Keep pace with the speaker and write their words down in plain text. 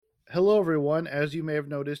Hello, everyone. As you may have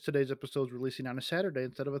noticed, today's episode is releasing on a Saturday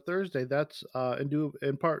instead of a Thursday. That's due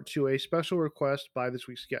in part to a special request by this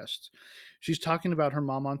week's guest. She's talking about her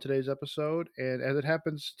mom on today's episode, and as it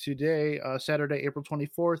happens today, Saturday, April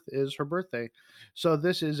 24th, is her birthday. So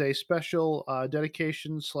this is a special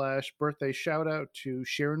dedication slash birthday shout out to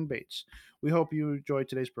Sharon Bates. We hope you enjoy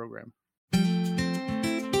today's program.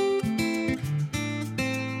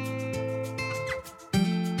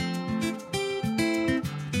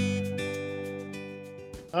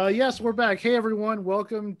 Yes, we're back. Hey, everyone.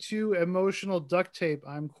 Welcome to Emotional Duct Tape.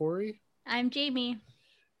 I'm Corey. I'm Jamie.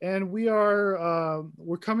 And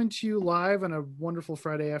we're coming to you live on a wonderful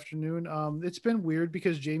Friday afternoon. It's been weird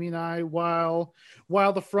because Jamie and I, while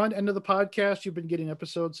the front end of the podcast, you've been getting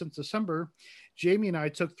episodes since December. Jamie and I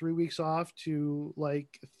took 3 weeks off to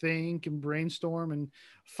like think and brainstorm and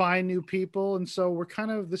find new people, and so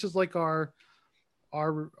this is like our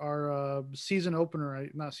season opener,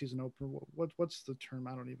 right? Not season opener. What's the term?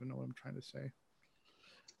 I don't even know what I'm trying to say.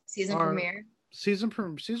 Season premiere. Season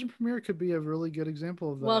premiere could be a really good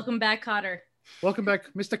example of that. Welcome back, Cotter. Welcome back,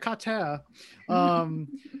 Mr. Cotter.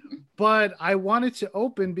 But I wanted to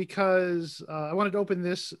open because I wanted to open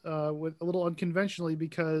this with a little unconventionally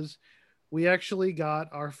because we actually got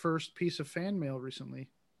our first piece of fan mail recently.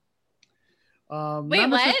 Wait,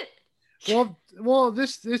 what? Well,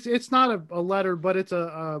 this it's not a letter, but it's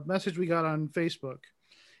a message we got on Facebook,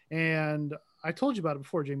 and I told you about it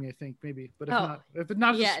before, Jamie. I think maybe, but if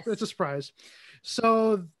not, yes. It's a surprise.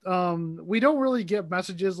 So we don't really get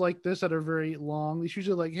messages like this that are very long. It's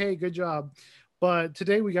usually like, "Hey, good job," but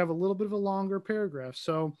today we have a little bit of a longer paragraph.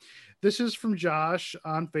 So this is from Josh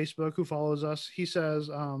on Facebook, who follows us. He says,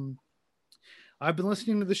 "I've been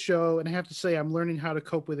listening to the show, and I have to say, I'm learning how to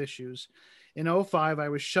cope with issues." In 2005, I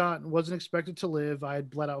was shot and wasn't expected to live. I had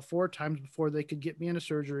bled out 4 times before they could get me into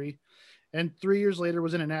surgery. And 3 years later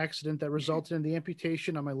was in an accident that resulted in the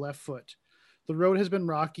amputation on my left foot. The road has been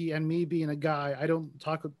rocky, and me being a guy, I don't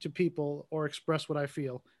talk to people or express what I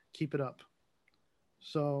feel. Keep it up.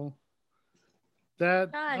 So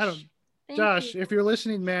that, Josh, if you're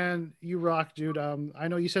listening, man, you rock, dude. I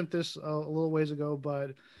know you sent this a little ways ago,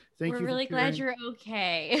 but we're really glad you're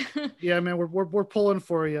okay. Yeah, man, we're pulling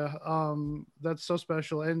for you. That's so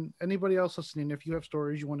special. And anybody else listening, if you have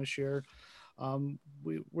stories you want to share,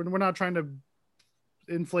 we're not trying to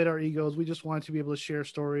inflate our egos. We just want to be able to share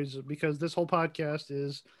stories because this whole podcast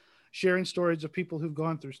is sharing stories of people who've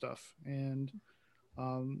gone through stuff. And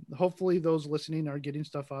hopefully those listening are getting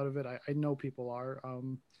stuff out of it. I know people are.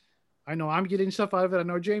 I know I'm getting stuff out of it. I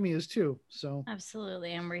know Jamie is too. So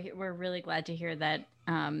absolutely, and we're really glad to hear that.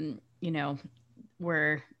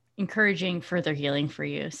 We're encouraging further healing for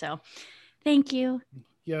you. So, thank you.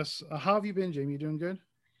 Yes. How have you been, Jamie? You doing good?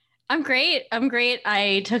 I'm great.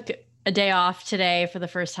 I took a day off today for the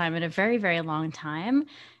first time in a very, very long time,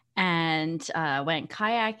 and went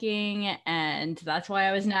kayaking, and that's why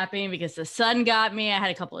I was napping, because the sun got me. I had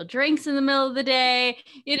a couple of drinks in the middle of the day.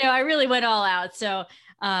 I really went all out. So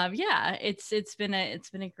it's been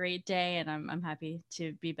a great day, and I'm happy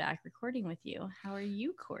to be back recording with you. How are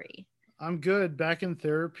you, Corey? I'm good. Back in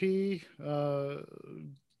therapy,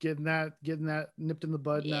 getting that nipped in the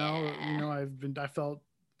bud now. I've been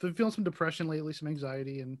feeling some depression lately, some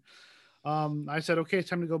anxiety, and I said, okay,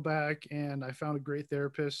 it's time to go back. And I found a great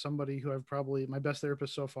therapist, somebody who I've probably my best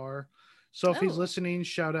therapist so far. So if he's listening,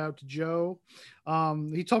 shout out to Joe.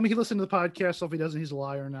 He told me he listened to the podcast. So if he doesn't, he's a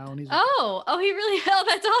liar now. And he's he really? Oh,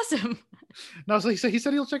 that's awesome. No, so he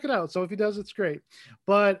said he'll check it out. So if he does, it's great.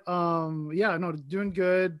 But doing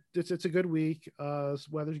good. It's a good week.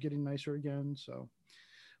 Weather's getting nicer again. So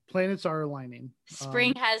planets are aligning.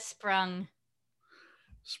 Spring has sprung.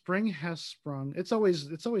 Spring has sprung. It's always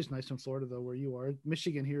nice in Florida though, where you are.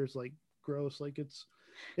 Michigan here is like gross. Like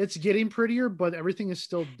it's getting prettier, but everything is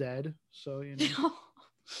still dead. So it'll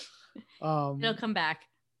come back.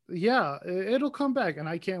 Yeah, it'll come back, and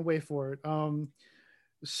I can't wait for it.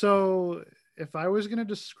 So if I was going to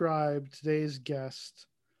describe today's guest,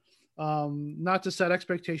 not to set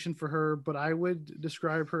expectation for her, but I would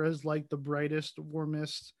describe her as like the brightest,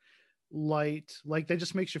 warmest light. Like that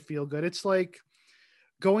just makes you feel good. It's like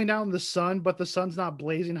going out in the sun, but the sun's not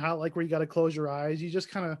blazing hot, like where you got to close your eyes. You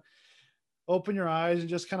just kind of open your eyes and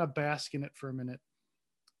just kind of bask in it for a minute.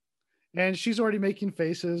 And she's already making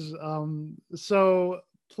faces. So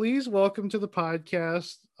please welcome to the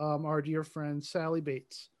podcast our dear friend, Sally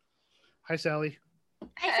Bates. Hi, Sally.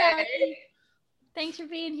 Hi, Sally. Thanks for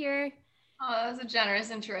being here. Oh, that was a generous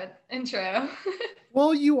intro.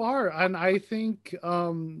 Well, you are. And I think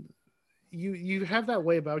you have that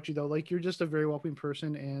way about you, though. Like, you're just a very welcoming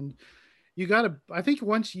person. And you gotta, I think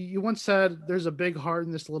once you once said there's a big heart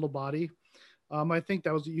in this little body. I think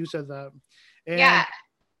that was, you said that. And Yeah.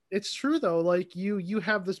 it's true though. Like you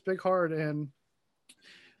have this big heart, and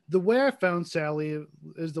the way I found Sally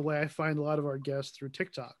is the way I find a lot of our guests through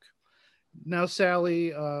TikTok. Now,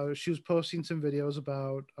 Sally, she was posting some videos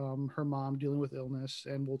about her mom dealing with illness,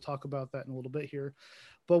 and we'll talk about that in a little bit here.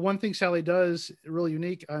 But one thing Sally does really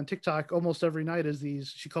unique on TikTok almost every night is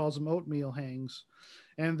these, she calls them oatmeal hangs.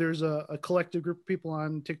 And there's a collective group of people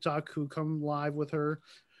on TikTok who come live with her,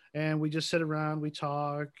 and we just sit around, we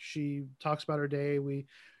talk. She talks about her day. We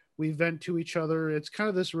vent to each other. It's kind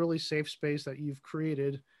of this really safe space that you've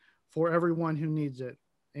created for everyone who needs it,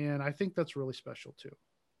 and I think that's really special too.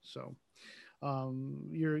 So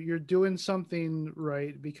you're doing something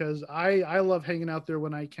right, because I love hanging out there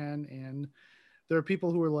when I can, and there are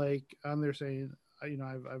people who are like on there saying,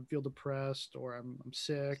 I feel depressed, or I'm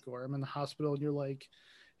sick, or I'm in the hospital, and you're like,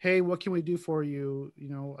 hey, what can we do for you?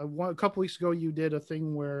 A couple weeks ago you did a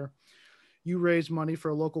thing where you raised money for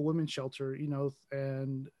a local women's shelter,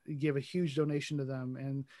 and you gave a huge donation to them,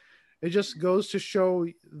 and it just goes to show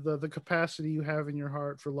the capacity you have in your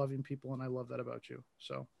heart for loving people, and I love that about you.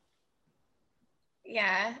 So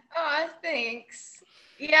yeah. Oh, thanks.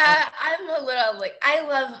 Yeah, I'm a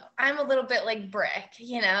little bit like Brick,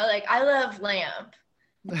 like I love lamp.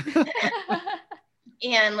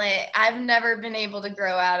 And like I've never been able to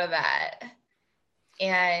grow out of that.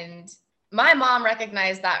 And my mom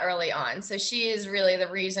recognized that early on. So she is really the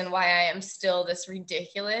reason why I am still this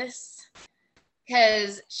ridiculous.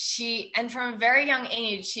 Because and from a very young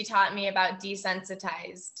age, she taught me about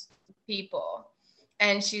desensitized people.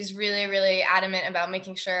 And she's really, really adamant about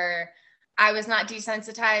making sure I was not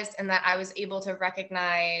desensitized and that I was able to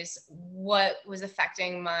recognize what was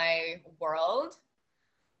affecting my world.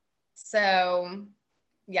 So,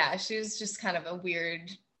 yeah, she was just kind of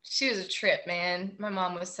she was a trip, man. My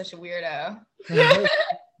mom was such a weirdo.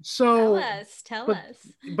 So tell us.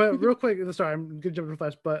 But real quick, sorry, I'm gonna jump real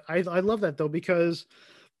fast, but I love that though, because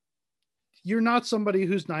you're not somebody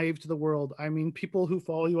who's naive to the world. I mean, people who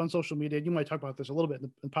follow you on social media, you might talk about this a little bit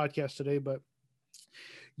in the podcast today, but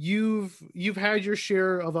you've had your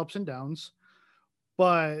share of ups and downs,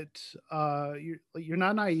 but you're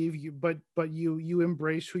not naive. But you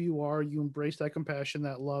embrace who you are. You embrace that compassion,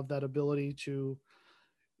 that love, that ability to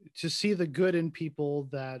see the good in people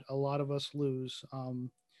that a lot of us lose.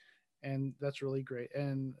 And that's really great.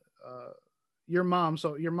 And your mom,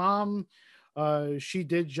 she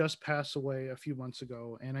did just pass away a few months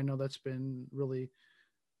ago, and I know that's been really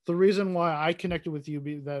the reason why I connected with you,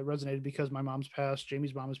 that resonated, because my mom's passed,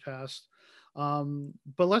 Jamie's mom has passed.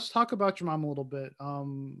 But let's talk about your mom a little bit.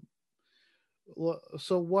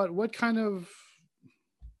 So what kind of,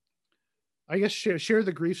 I guess, share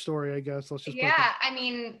the grief story, I guess. Let's just I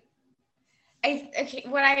mean,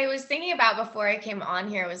 what I was thinking about before I came on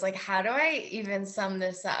here was like, how do I even sum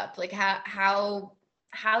this up? Like how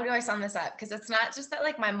do I sum this up? Because it's not just that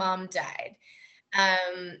like my mom died.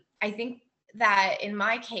 I think that in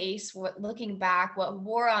my case, looking back, what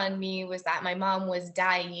wore on me was that my mom was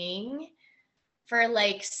dying for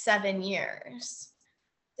like 7 years.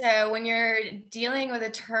 So when you're dealing with a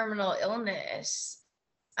terminal illness,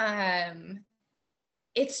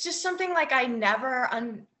 it's just something like I'd never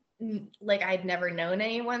known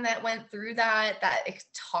anyone that went through that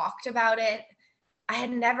talked about it. I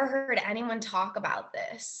had never heard anyone talk about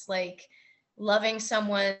this, like loving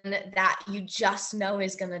someone that you just know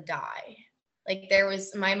is going to die. Like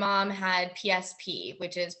my mom had PSP,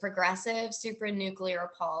 which is progressive supranuclear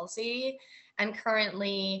palsy. And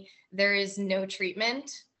currently there is no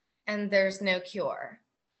treatment and there's no cure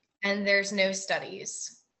and there's no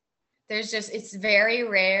studies. It's very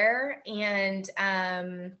rare, and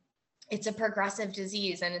it's a progressive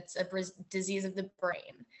disease, and it's a disease of the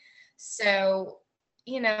brain. So,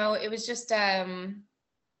 it was just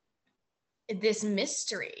this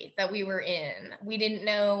mystery that we were in. We didn't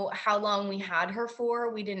know how long we had her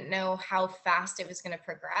for. We didn't know how fast it was going to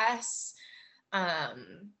progress.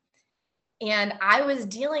 And I was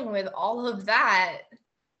dealing with all of that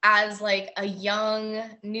as like a young,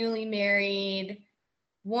 newly married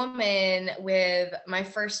woman with my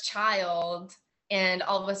first child, and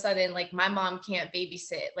all of a sudden like my mom can't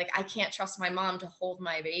babysit. Like I can't trust my mom to hold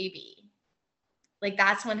my baby. Like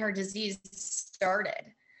that's when her disease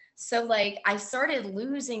started. So like I started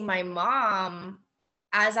losing my mom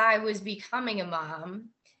as I was becoming a mom,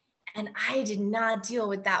 and I did not deal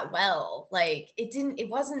with that well. Like it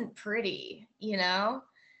wasn't pretty,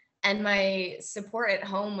 and my support at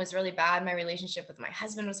home was really bad. My relationship with my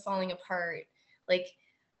husband was falling apart. Like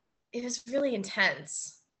it was really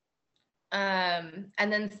intense. And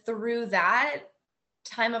then through that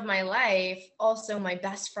time of my life, also my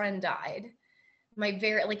best friend died. My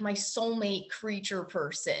soulmate creature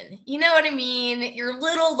person. You know what I mean? Your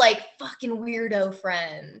little like fucking weirdo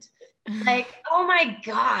friend. Like, oh my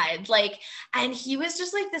God. Like, and he was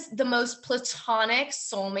just like the most platonic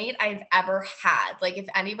soulmate I've ever had. Like, if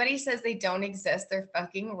anybody says they don't exist, they're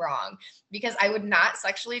fucking wrong, because I would not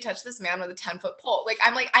sexually touch this man with a 10-foot pole. Like,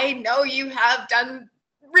 I'm like, I know you have done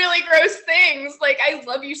really gross things. Like, I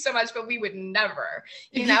love you so much, but we would never,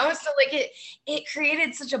 you know? So like it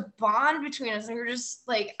created such a bond between us. And we were just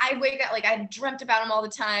like, I'd wake up, like I dreamt about him all the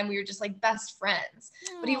time. We were just like best friends.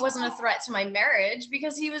 But he wasn't a threat to my marriage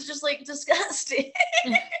because he was just like disgusting.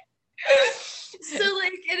 So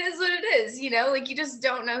like, it is what it is, you know? Like, you just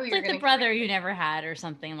don't know who you're like the brother you never had or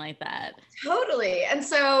something like that. Totally. And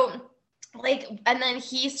so like, and then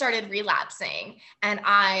he started relapsing, and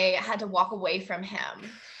I had to walk away from him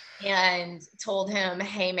and told him,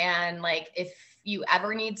 hey man, like, if you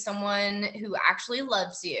ever need someone who actually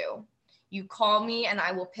loves you, you call me and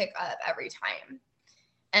I will pick up every time.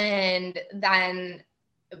 And then,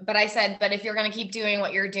 but I said, but if you're going to keep doing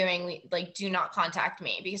what you're doing, like, do not contact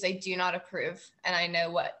me, because I do not approve. And I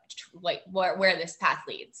know where this path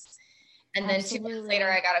leads. And then 2 months later,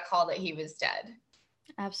 I got a call that he was dead.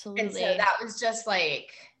 Absolutely. And so that was just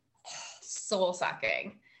like soul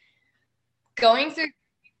sucking. Going through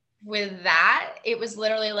with that, it was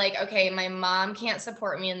literally like, okay, my mom can't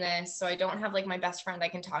support me in this, so I don't have like my best friend I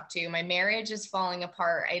can talk to. My marriage is falling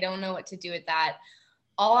apart. I don't know what to do with that.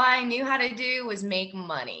 All I knew how to do was make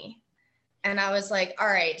money. And I was like, all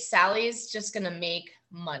right, Sally's just going to make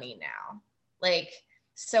money now. Like,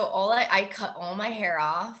 so I cut all my hair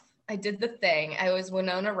off. I did the thing. I was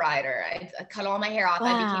Winona Ryder. I cut all my hair off. Wow.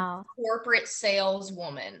 I became a corporate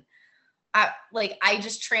saleswoman. I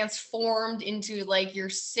just transformed into like your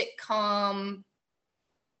sitcom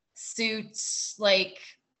Suits. Like,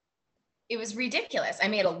 it was ridiculous. I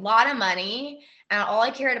made a lot of money, and all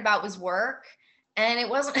I cared about was work, and it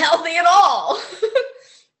wasn't healthy at all.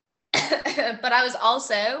 But I was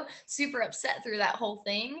also super upset through that whole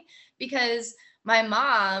thing because my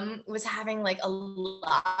mom was having like a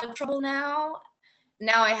lot of trouble now.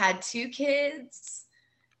 Now I had 2 kids.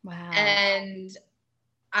 Wow. And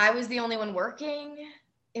I was the only one working.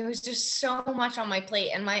 It was just so much on my plate.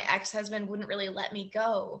 And my ex-husband wouldn't really let me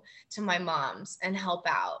go to my mom's and help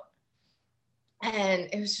out. And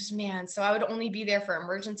it was just, man, so I would only be there for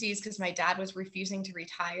emergencies because my dad was refusing to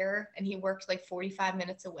retire, and he worked like 45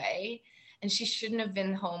 minutes away, and she shouldn't have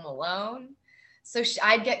been home alone. So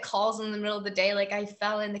I'd get calls in the middle of the day, like, I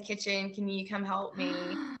fell in the kitchen, can you come help me?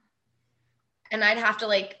 And I'd have to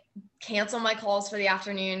like cancel my calls for the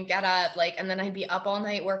afternoon, get up, like, and then I'd be up all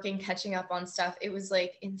night working, catching up on stuff. It was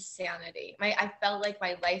like insanity. I felt like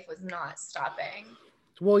my life was not stopping.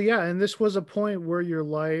 Well, yeah, and this was a point where your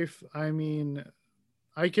life, I mean,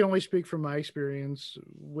 I can only speak from my experience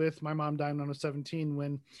with my mom dying when I was 17,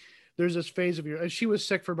 when there's this phase of and she was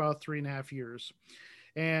sick for about 3.5 years.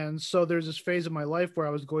 And so there's this phase of my life where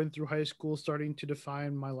I was going through high school, starting to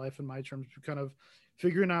define my life in my terms, kind of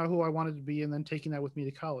figuring out who I wanted to be, and then taking that with me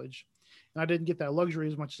to college. And I didn't get that luxury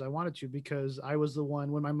as much as I wanted to, because I was the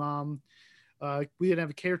one, when my mom, we didn't have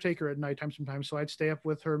a caretaker at nighttime sometimes. So I'd stay up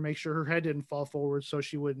with her, make sure her head didn't fall forward so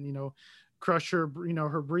she wouldn't, crush her,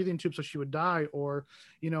 her breathing tube so she would die, or,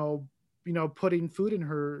 putting food in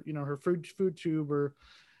her, her food tube, or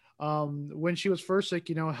when she was first sick,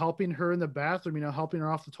 helping her in the bathroom, helping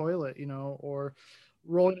her off the toilet, or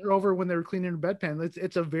rolling her over when they were cleaning her bedpan.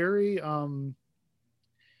 It's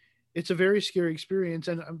a very scary experience.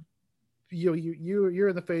 And you're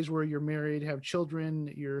in the phase where you're married, have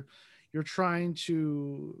children, you're trying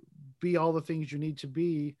to be all the things you need to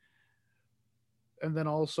be. And then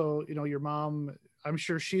also, your mom, I'm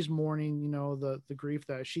sure she's mourning, the grief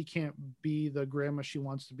that she can't be the grandma she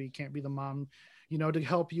wants to be, can't be the mom, to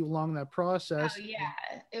help you along that process. Oh yeah,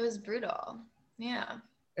 it was brutal. Yeah.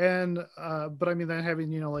 And, but I mean, then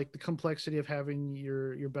having, like the complexity of having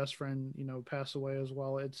your best friend, pass away as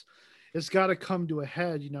well. It's got to come to a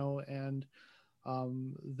head, and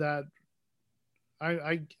that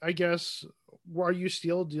I guess, are you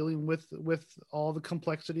still dealing with all the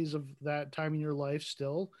complexities of that time in your life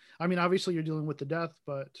still? I mean, obviously you're dealing with the death,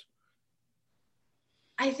 but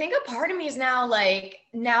I think a part of me is now like,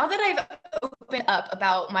 now that I've opened up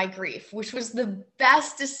about my grief, which was the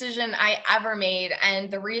best decision I ever made.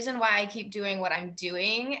 And the reason why I keep doing what I'm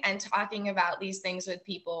doing and talking about these things with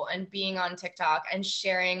people and being on TikTok and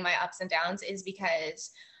sharing my ups and downs is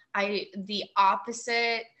because the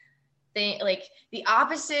opposite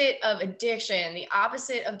of addiction, the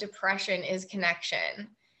opposite of depression is connection.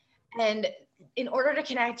 And in order to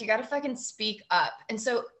connect, you got to fucking speak up. And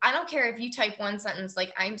so I don't care if you type one sentence,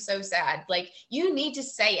 like, I'm so sad. Like, you need to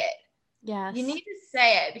say it. Yes. You need to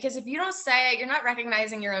say it, because if you don't say it, you're not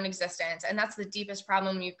recognizing your own existence. And that's the deepest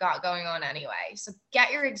problem you've got going on anyway. So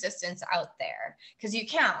get your existence out there, because you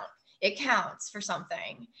count. It counts for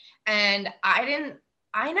something. And I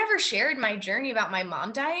never shared my journey about my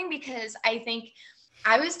mom dying, because I think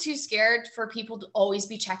I was too scared for people to always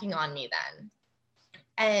be checking on me then.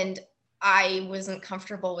 And I wasn't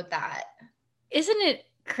comfortable with that. Isn't it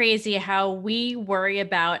crazy how we worry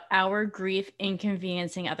about our grief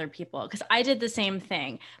inconveniencing other people? Because I did the same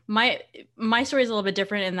thing. My story is a little bit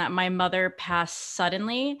different in that my mother passed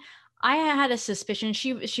suddenly. I had a suspicion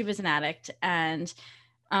she was an addict, and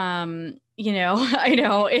you know, I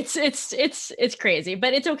know it's crazy,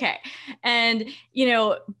 but it's okay. And you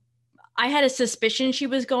know, I had a suspicion she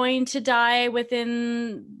was going to die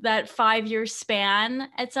within that 5-year span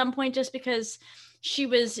at some point, just because she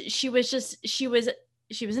was an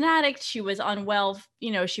addict. She was unwell.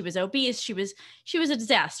 You know, she was obese. She was a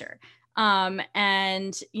disaster.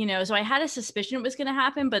 And, you know, so I had a suspicion it was going to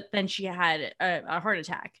happen, but then she had a heart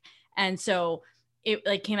attack. And so it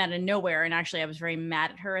like came out of nowhere. And actually I was very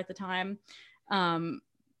mad at her at the time.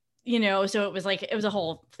 You know, so it was a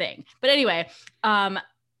whole thing. But anyway,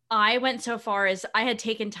 I went so far as I had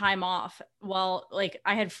taken time off while like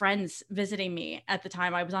I had friends visiting me at the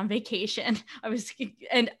time. I was on vacation. I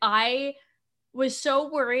was so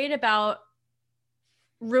worried about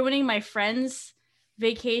ruining my friend's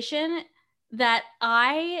vacation that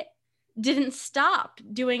I didn't stop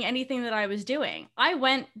doing anything that I was doing. I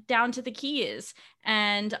went down to the Keys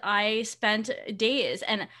and I spent days,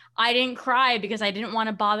 and I didn't cry because I didn't want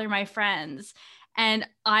to bother my friends. And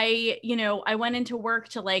I went into work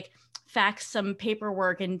to like fax some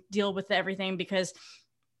paperwork and deal with everything because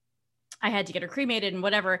I had to get her cremated and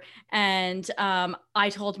whatever. And I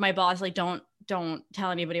told my boss, like, don't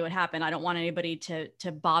tell anybody what happened. I don't want anybody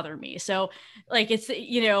to bother me. So like, it's,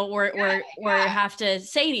 you know, or have to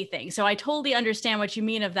say anything. So I totally understand what you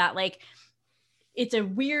mean of that. Like, it's a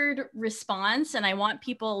weird response. And I want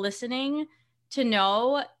people listening to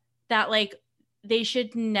know that like, they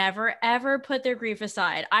should never, ever put their grief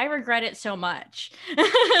aside. I regret it so much.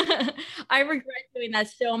 I regret doing that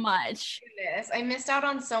so much. Goodness, I missed out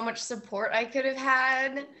on so much support I could have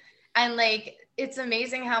had. And like, it's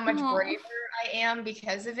amazing how much braver I am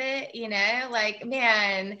because of it, you know, like,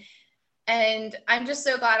 man. And I'm just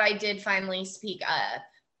so glad I did finally speak up.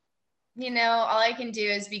 You know, all I can do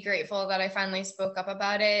is be grateful that I finally spoke up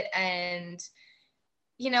about it. And,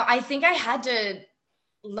 you know, I think I had to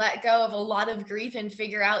let go of a lot of grief and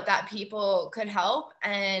figure out that people could help.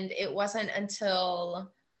 And it wasn't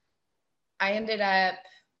until I ended up,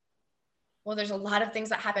 well, there's a lot of things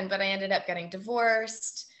that happened, but I ended up getting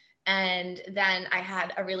divorced. And then I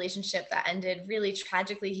had a relationship that ended really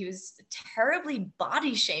tragically. He was terribly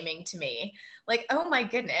body shaming to me. Like, oh my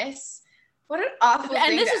goodness, what an awful thing.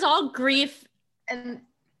 And this is all grief and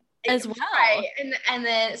as well. Right. And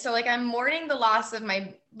then, so like, I'm mourning the loss of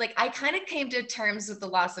my, like, I kind of came to terms with the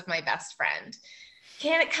loss of my best friend.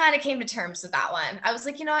 Kind of came to terms with that one. I was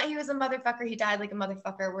like, you know what? He was a motherfucker. He died like a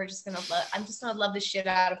motherfucker. I'm just going to love the shit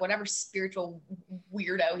out of whatever spiritual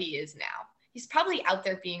weirdo he is now. He's probably out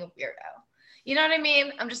there being a weirdo. You know what I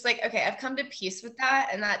mean? I'm just like, okay, I've come to peace with that.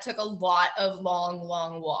 And that took a lot of long,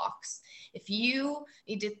 long walks. If you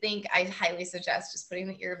need to think, I highly suggest just putting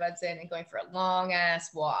the earbuds in and going for a long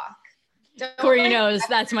ass walk. Corey knows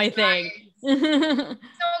that's my thing. Don't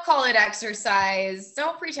call it exercise.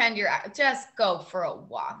 Don't pretend just go for a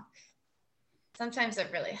walk. Sometimes it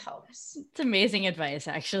really helps. It's amazing advice,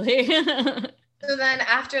 actually. So then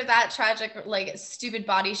after that tragic, like, stupid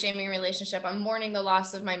body shaming relationship, I'm mourning the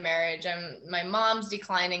loss of my marriage. My mom's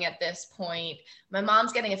declining at this point. My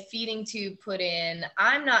mom's getting a feeding tube put in.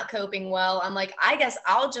 I'm not coping well. I'm like, I guess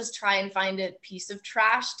I'll just try and find a piece of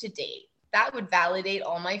trash to date. That would validate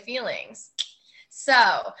all my feelings. So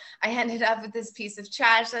I ended up with this piece of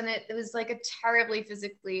trash, and it was like a terribly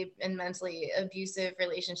physically and mentally abusive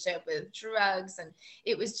relationship with drugs. And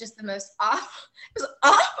it was just the most awful. It was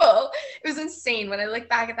awful. It was insane. When I look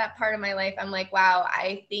back at that part of my life, I'm like, wow,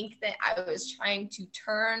 I think that I was trying to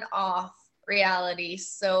turn off reality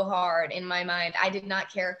so hard in my mind. I did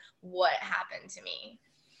not care what happened to me.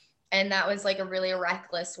 And that was like a really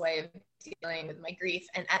reckless way of dealing with my grief.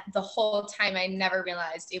 And at the whole time, I never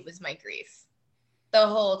realized it was my grief. The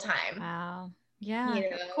whole time. Wow. Yeah.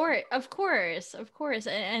 You know? Of course.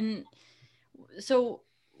 And so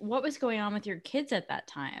what was going on with your kids at that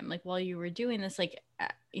time? Like, while you were doing this, like,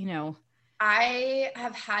 you know, I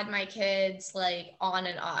have had my kids like on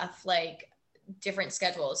and off, like different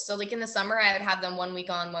schedules. So like in the summer, I would have them 1 week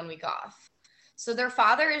on, 1 week off. So their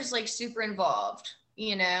father is like super involved,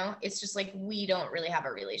 you know, it's just like, we don't really have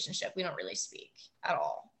a relationship. We don't really speak at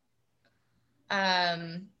all.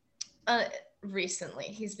 Recently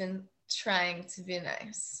he's been trying to be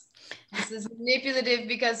nice. This is manipulative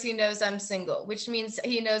because he knows I'm single, which means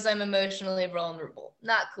he knows I'm emotionally vulnerable.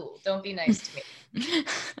 Not cool. Don't be nice to me.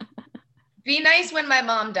 Be nice when my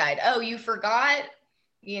mom died. Oh, you forgot?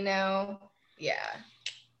 You know? Yeah.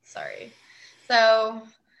 Sorry. So,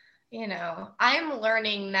 you know, I'm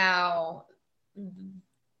learning now.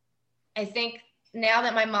 I think now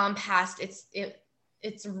that my mom passed,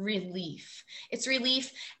 it's relief. It's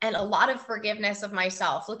relief and a lot of forgiveness of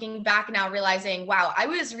myself. Looking back now, realizing, wow, I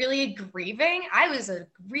was really grieving. I was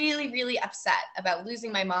really, really upset about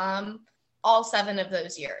losing my mom all 7 of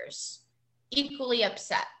those years. Equally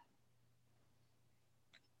upset.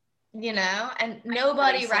 You know, and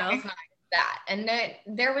nobody recognized that. And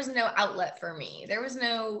there was no outlet for me.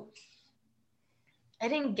 I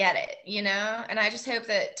didn't get it, you know? And I just hope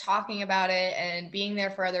that talking about it and being there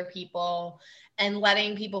for other people and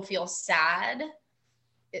letting people feel sad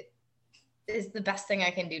is the best thing I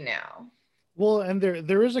can do now. Well, and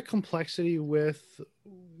there is a complexity with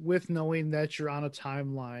knowing that you're on a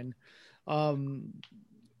timeline. And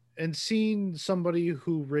seeing somebody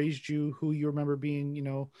who raised you, who you remember being, you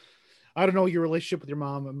know, I don't know, your relationship with your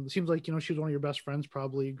mom. It seems like, you know, she was one of your best friends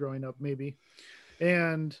probably growing up, maybe.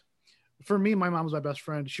 And for me, my mom was my best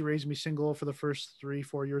friend. She raised me single for the first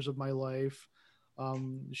 3-4 years of my life.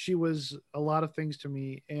 She was a lot of things to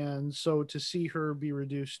me. And so to see her be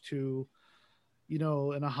reduced to, you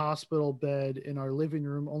know, in a hospital bed in our living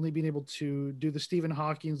room, only being able to do the Stephen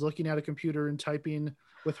Hawking's looking at a computer and typing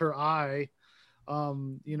with her eye,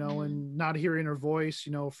 you know, and not hearing her voice,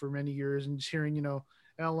 you know, for many years, and just hearing, you know,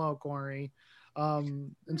 hello, Corey,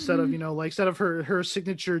 instead of, you know, like, instead of her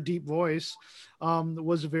signature deep voice,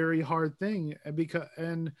 was a very hard thing.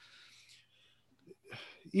 And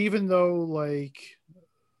even though, like,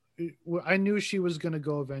 I knew she was going to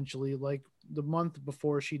go eventually, like the month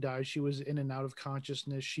before she died, she was in and out of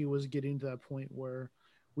consciousness. She was getting to that point where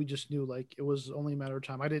we just knew, like, it was only a matter of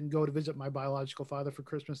time. I didn't go to visit my biological father for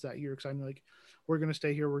Christmas that year, because I knew, like, we're going to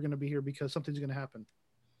stay here. We're going to be here because something's going to happen.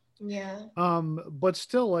 Yeah. But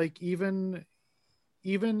still, like, even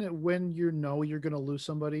when you know you're going to lose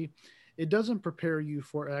somebody, it doesn't prepare you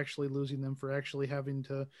for actually losing them, for actually having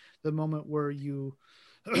to the moment where you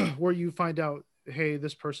where you find out, hey,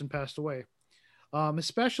 this person passed away.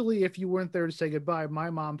 Especially if you weren't there to say goodbye. My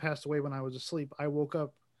mom passed away when I was asleep. I woke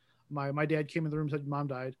up, my dad came in the room and said, Mom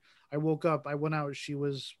died. I woke up, I went out, she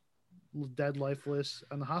was dead, lifeless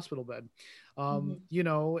on the hospital bed. You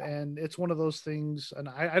know, and it's one of those things. And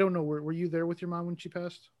I don't know, were you there with your mom when she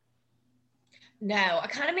passed? No, I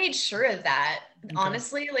kind of made sure of that. Okay.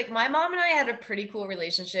 Honestly, like, my mom and I had a pretty cool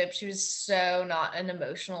relationship. She was so not an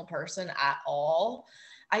emotional person at all.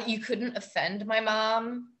 You couldn't offend my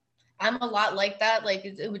mom. I'm a lot like that. Like,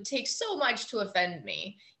 it would take so much to offend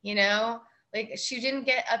me, you know? Like, she didn't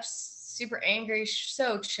get up super angry. She's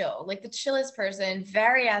so chill, like the chillest person,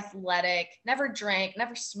 very athletic, never drank,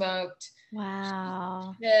 never smoked.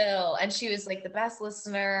 Wow. Chill. And she was like the best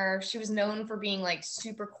listener. She was known for being like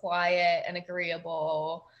super quiet and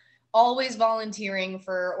agreeable, always volunteering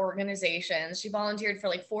for organizations. She volunteered for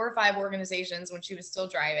like 4 or 5 organizations when she was still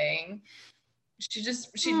driving.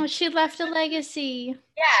 She left a legacy.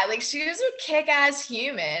 Yeah, like, she was a kick-ass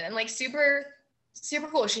human and like super, super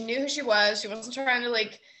cool. She knew who she was. She wasn't trying to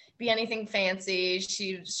like be anything fancy.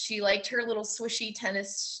 She liked her little swishy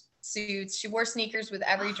tennis suits. She wore sneakers with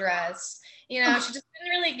every dress. You know, she just didn't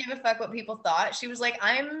really give a fuck what people thought. She was like,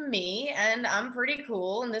 I'm me and I'm pretty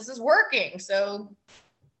cool and this is working. So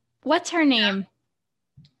what's her name?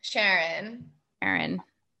 Sharon.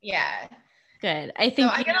 Yeah. Good. I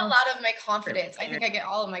think so I get a lot of my confidence. I think I get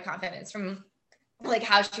all of my confidence from like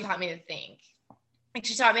how she taught me to think. Like,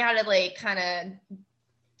 she taught me how to like kind of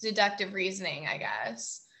deductive reasoning, I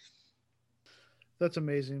guess. That's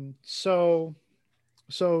amazing. So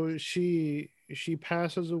she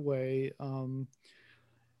passes away,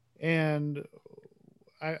 and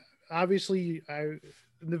I obviously, in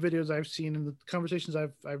the videos I've seen and the conversations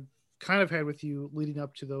I've kind of had with you leading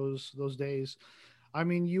up to those days, I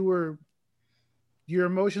mean, your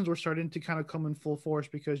emotions were starting to kind of come in full force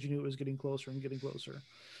because you knew it was getting closer and getting closer.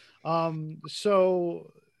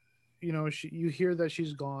 So, you know, you hear that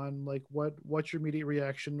she's gone. Like, what's your immediate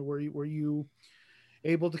reaction? Were you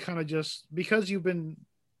able to kind of just, because you've been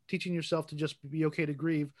teaching yourself to just be okay to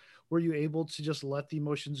grieve, were you able to just let the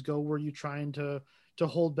emotions go? Were you trying to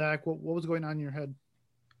hold back? What was going on in your head?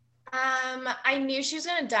 I knew she was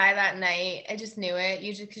gonna die that night. I just knew it.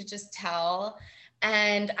 You could just tell.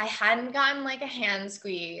 And I hadn't gotten like a hand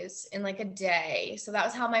squeeze in like a day. So that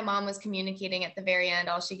was how my mom was communicating at the very end.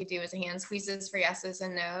 All she could do was hand squeezes for yeses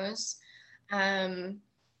and nos. And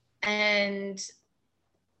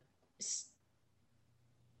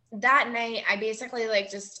that night I basically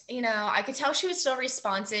like just, I could tell she was still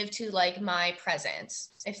responsive to like my presence,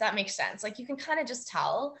 if that makes sense. Like you can kind of just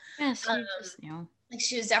tell. Yes, like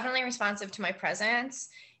she was definitely responsive to my presence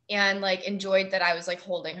and like enjoyed that I was like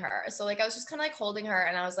holding her. So like I was just kind of like holding her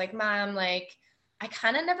and I was like, Mom, like I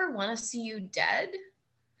kind of never want to see you dead.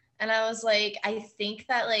 And I was like, I think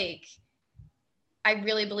that like I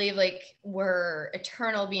really believe like we're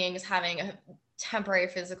eternal beings having a temporary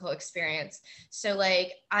physical experience. So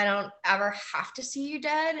like I don't ever have to see you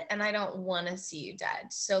dead and I don't want to see you dead.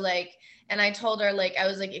 So like, and I told her like, I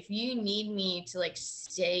was like, if you need me to like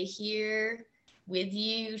stay here with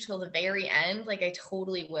you till the very end, like I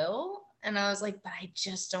totally will. And I was like, but I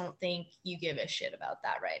just don't think you give a shit about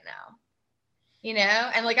that right now.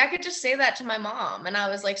 And like I could just say that to my mom. And I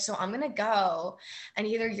was like, so I'm gonna go and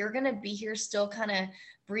either you're gonna be here still kind of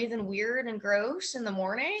breathing weird and gross in the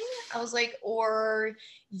morning, I was like, or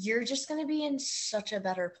you're just gonna be in such a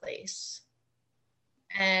better place.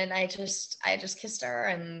 And I just kissed her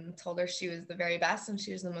and told her she was the very best and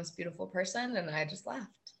she was the most beautiful person, and I just left.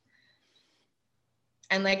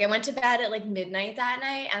 And like I went to bed at like midnight that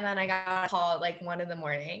night, and then I got a call at like 1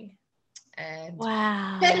 a.m. And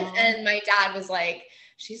wow. And my dad was like,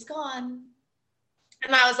 she's gone.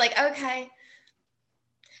 And I was like, okay.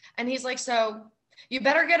 And he's like, so you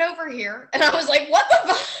better get over here. And I was like, what the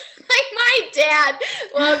fuck? Like my dad,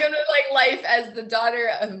 welcome to like life as the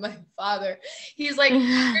daughter of my father. He's like,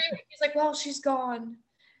 well, she's gone.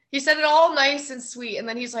 He said it all nice and sweet. And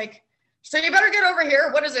then he's like, so you better get over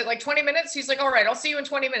here. What is it, like 20 minutes? He's like, all right, I'll see you in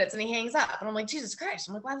 20 minutes. And he hangs up. And I'm like, Jesus Christ.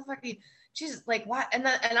 I'm like, why the fuck are you? Jesus, like what? And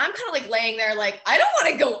I'm kind of like laying there like, I don't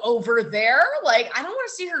want to go over there. Like, I don't want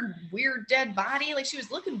to see her weird dead body. Like she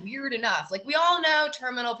was looking weird enough. Like we all know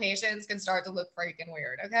terminal patients can start to look freaking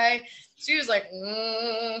weird. Okay. She was like,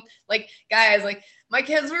 like guys, like my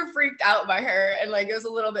kids were freaked out by her. And like, it was a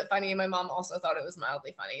little bit funny. My mom also thought it was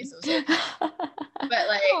mildly funny. So it was like, but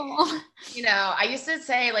like, I used to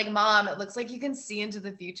say like, Mom, it looks like you can see into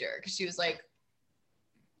the future. Cause she was like,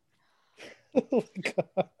 oh my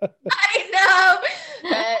God. I know.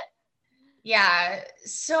 But yeah.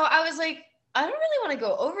 So I was like, I don't really want to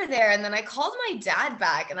go over there. And then I called my dad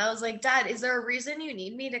back and I was like, Dad, is there a reason you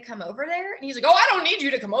need me to come over there? And he's like, oh, I don't need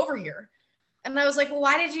you to come over here. And I was like, well,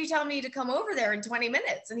 why did you tell me to come over there in 20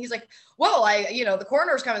 minutes? And he's like, well, the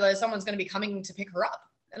coroner's coming, like, someone's going to be coming to pick her up.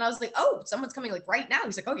 And I was like, oh, someone's coming like right now.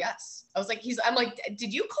 He's like, oh yes. I was like, I'm like,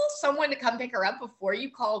 did you call someone to come pick her up before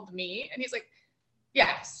you called me? And he's like,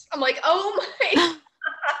 yes. I'm like, oh my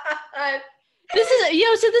God. This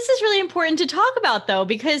is, so this is really important to talk about though,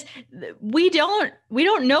 because we don't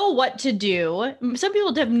know what to do. Some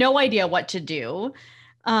people have no idea what to do.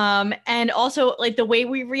 And also like the way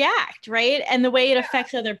we react, right? And the way it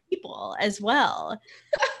affects other people as well.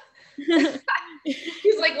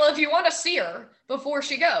 He's like, well, if you want to see her before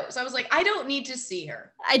she goes. I was like, I don't need to see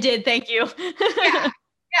her. I did. Thank you. Yeah,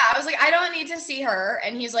 I was like, I don't need to see her.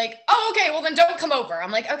 And he's like, oh, okay, well then don't come over.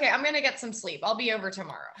 I'm like, okay, I'm going to get some sleep. I'll be over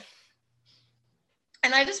tomorrow.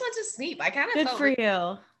 And I just went to sleep. I kind of felt good for you.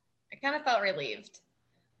 I kind of felt relieved.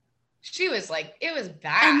 She was like, it was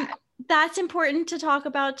bad. And that's important to talk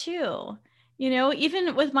about too.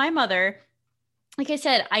 Even with my mother, like I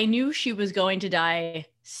said, I knew she was going to die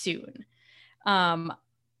soon.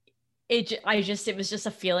 It was just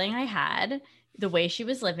a feeling I had, the way she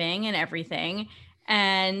was living and everything.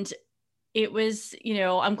 And it was,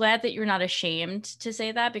 I'm glad that you're not ashamed to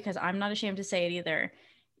say that, because I'm not ashamed to say it either.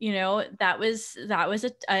 That was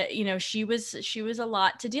she was a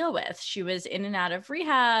lot to deal with. She was in and out of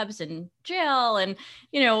rehabs and jail and,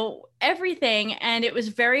 everything. And it was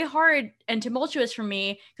very hard and tumultuous for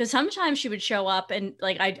me, because sometimes she would show up and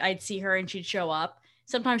like, I'd see her and she'd show up.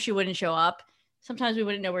 Sometimes she wouldn't show up. Sometimes we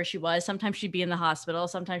wouldn't know where she was. Sometimes she'd be in the hospital.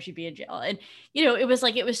 Sometimes she'd be in jail. And, it was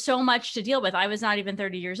like, it was so much to deal with. I was not even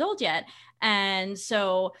 30 years old yet. And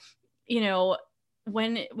so,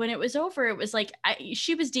 when it was over, it was like,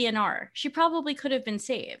 she was DNR. She probably could have been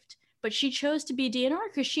saved, but she chose to be DNR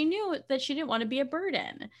because she knew that she didn't want to be a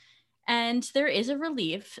burden. And there is a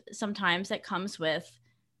relief sometimes that comes with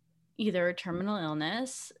either a terminal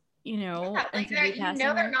illness, like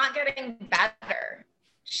they're not getting better.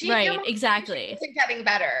 Right, exactly. Isn't getting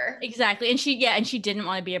better. Exactly. And she didn't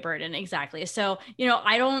want to be a burden. Exactly. So,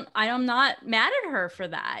 I'm not mad at her for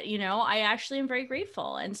that. I actually am very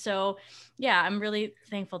grateful. And so, yeah, I'm really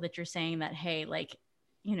thankful that you're saying that, hey, like,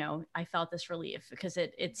 I felt this relief because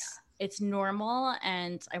it's normal.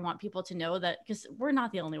 And I want people to know that, because we're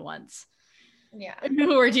not the only ones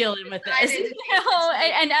who are dealing with this.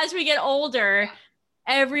 And as we get older,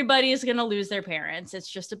 everybody's going to lose their parents. It's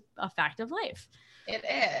just a fact of life. It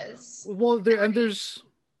is. Well, there's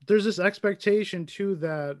this expectation too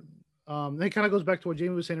that it kind of goes back to what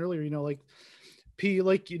Jamie was saying earlier.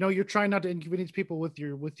 You're trying not to inconvenience people with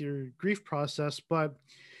your grief process, but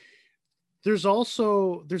there's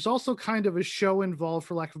also kind of a show involved,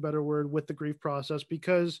 for lack of a better word, with the grief process,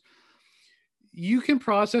 because you can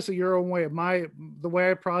process it your own way. The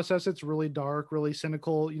way I process it's really dark, really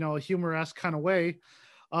cynical, a humor-esque kind of way.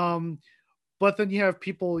 But then you have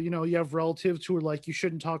people, you have relatives who are like, you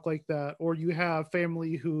shouldn't talk like that. Or you have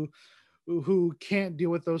family who can't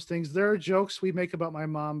deal with those things. There are jokes we make about my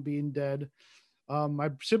mom being dead.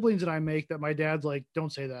 My siblings and I make that my dad's like,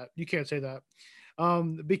 don't say that. You can't say that.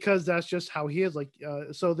 Because that's just how he is. Like,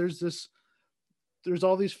 so there's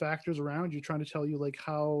all these factors around you trying to tell you like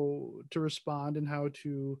how to respond and how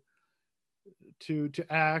to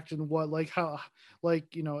act and what, like, how, like,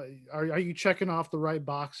 are you checking off the right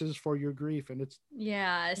boxes for your grief? And it's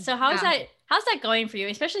so how's that going for you,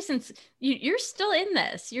 especially since you're still in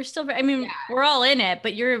this? You're still, we're all in it,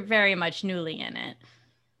 but you're very much newly in it.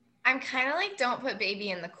 I'm kind of like, don't put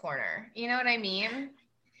baby in the corner, you know what I mean?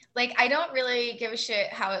 Like, I don't really give a shit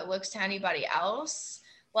how it looks to anybody else.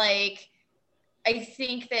 Like, I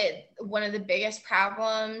think that one of the biggest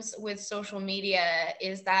problems with social media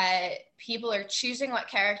is that people are choosing what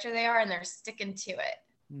character they are and they're sticking to it.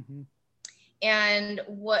 Mm-hmm. And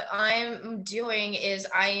what I'm doing is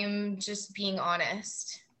I'm just being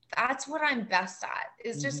honest. That's what I'm best at,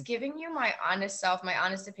 is just giving you my honest self, my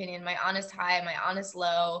honest opinion, my honest high, my honest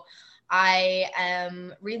low. I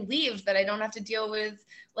am relieved that I don't have to deal with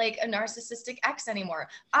like a narcissistic ex anymore.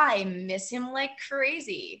 I miss him like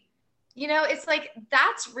crazy. It's like,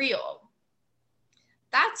 that's real.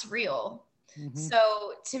 That's real. Mm-hmm.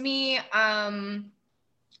 So to me, I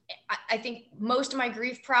think most of my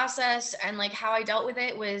grief process and like how I dealt with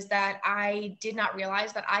it was that I did not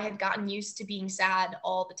realize that I had gotten used to being sad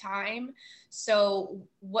all the time. So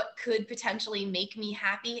what could potentially make me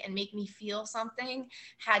happy and make me feel something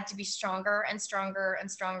had to be stronger and stronger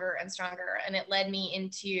and stronger and stronger. And it led me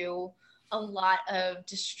into a lot of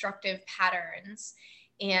destructive patterns.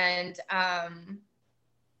 And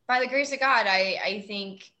by the grace of God, I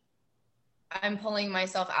think I'm pulling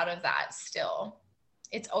myself out of that still.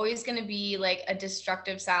 It's always going to be like a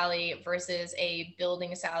destructive Sally versus a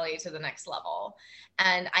building Sally to the next level.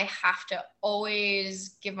 And I have to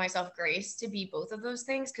always give myself grace to be both of those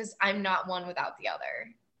things, because I'm not one without the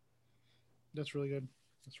other. That's really good.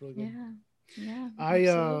 Yeah,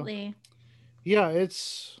 absolutely.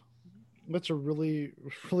 That's a really,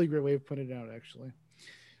 really great way of putting it out, actually.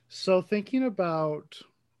 So thinking about,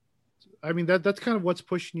 that's kind of what's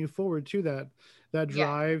pushing you forward to that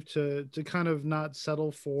drive to kind of not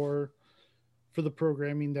settle for the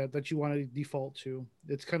programming that you want to default to.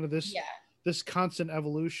 It's kind of this constant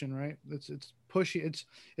evolution, right? It's pushing.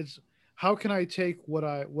 It's how can I take what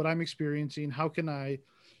I'm experiencing? How can I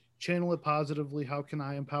channel it positively? How can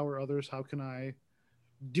I empower others? How can I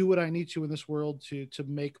do what I need to in this world to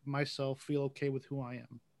make myself feel okay with who I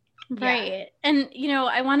am? Right. And,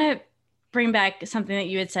 I want to bring back something that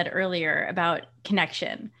you had said earlier about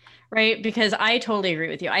connection, right? Because I totally agree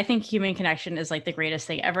with you. I think human connection is like the greatest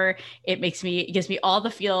thing ever. It gives me all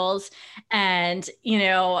the feels. And,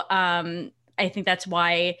 I think that's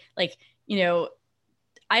why, like,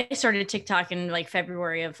 I started TikTok in like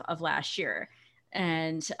February of last year.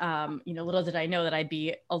 And, little did I know that I'd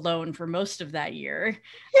be alone for most of that year.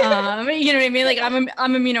 You know what I mean? Like I'm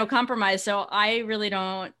immunocompromised. So I really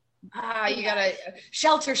don't. You gotta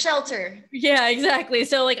shelter. Yeah, exactly.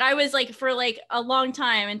 So like I was like for like a long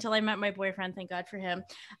time until I met my boyfriend, thank God for him.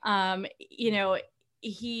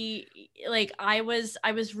 He like I was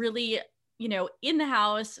really, in the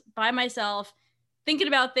house by myself, thinking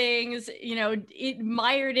about things,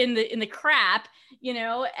 mired in the crap,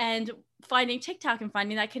 and finding TikTok and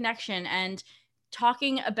finding that connection and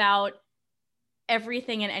talking about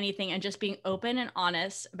everything and anything and just being open and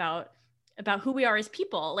honest about who we are as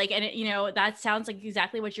people. Like, and that sounds like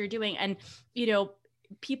exactly what you're doing. And,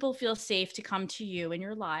 people feel safe to come to you in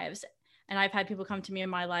your lives. And I've had people come to me in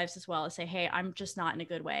my lives as well and say, hey, I'm just not in a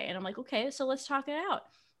good way. And I'm like, okay, so let's talk it out.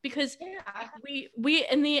 Because we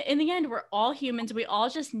in the end, we're all humans. We all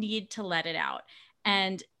just need to let it out.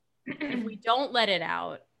 And if we don't let it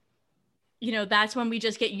out, you know, that's when we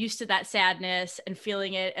just get used to that sadness and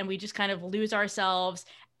feeling it, and we just kind of lose ourselves.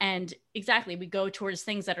 And exactly, we go towards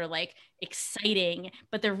things that are like exciting,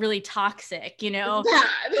 but they're really toxic, you know.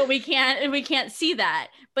 But we can't see that.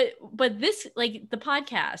 But this, like the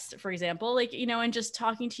podcast, for example, like, you know, and just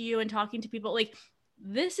talking to you and talking to people, like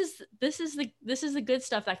this is the good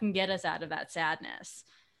stuff that can get us out of that sadness.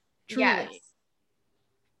 Truly. Yes.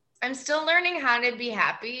 I'm still learning how to be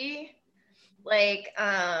happy. Like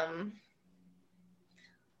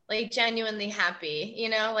genuinely happy, you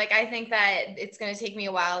know, like I think that it's going to take me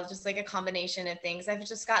a while, just like a combination of things. I've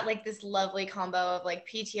just got like this lovely combo of like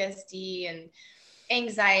PTSD and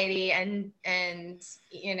anxiety and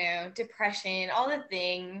you know, depression, all the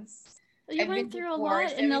things. You went through a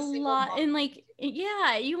lot and like,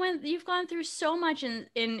 yeah, you've gone through so much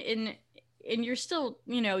and you're still,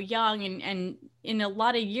 you know, young and in a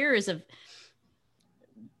lot of years of,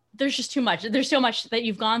 there's just too much. There's so much that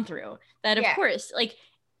you've gone through that, of course, like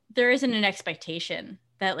there isn't an expectation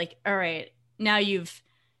that like, all right, now you've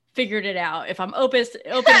figured it out. If I'm open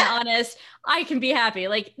and honest, I can be happy.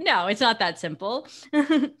 Like, no, it's not that simple.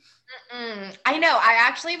 I know. I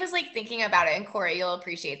actually was like thinking about it, and Corey, you'll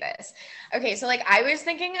appreciate this. Okay. So like, I was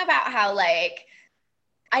thinking about how like,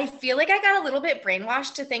 I feel like I got a little bit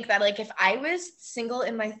brainwashed to think that like if I was single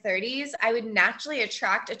in my 30s, I would naturally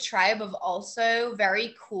attract a tribe of also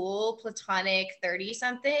very cool platonic 30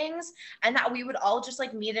 somethings, and that we would all just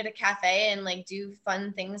like meet at a cafe and like do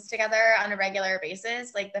fun things together on a regular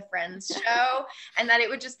basis, like the Friends show. And that it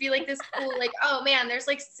would just be like this cool, like, oh man, there's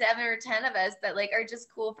like 7 or 10 of us that like are just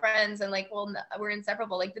cool friends and like, well, we're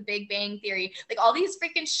inseparable, like the Big Bang Theory, like all these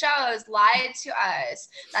freaking shows lied to us.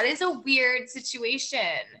 That is a weird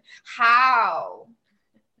situation. How?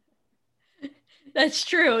 That's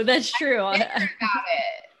true. That's true. About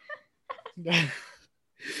it.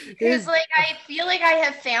 Because like I feel like I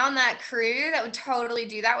have found that crew that would totally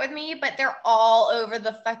do that with me, but they're all over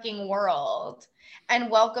the fucking world.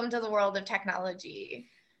 And welcome to the world of technology.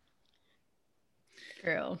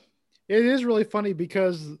 True. It is really funny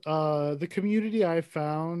because the community I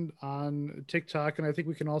found on TikTok, and I think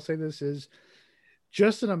we can all say this, is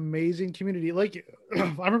just an amazing community. Like I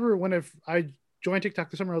remember when I joined TikTok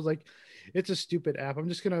this summer, I was like, it's a stupid app. I'm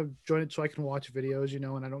just going to join it so I can watch videos, you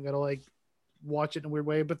know, and I don't got to like watch it in a weird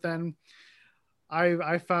way. But then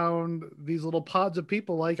I found these little pods of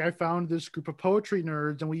people. Like I found this group of poetry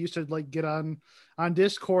nerds, and we used to like get on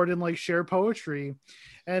Discord and like share poetry.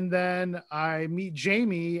 And then I meet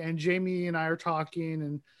Jamie, and Jamie and I are talking,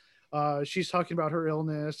 and she's talking about her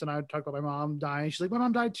illness, and I talk about my mom dying. She's like, my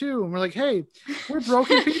mom died too. And we're like, hey, we're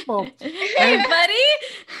broken people. Hey, buddy.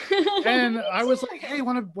 And I was like, hey,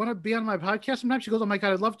 want to be on my podcast sometime? She goes, oh my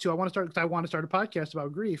God, I'd love to. I want to start a podcast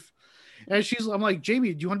about grief. And I'm like,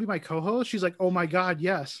 Jamie, do you want to be my co-host? She's like, oh my God,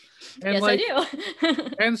 yes. And yes, like, I do.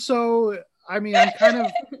 And so, I mean,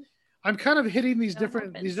 I'm kind of hitting these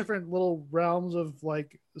different little realms of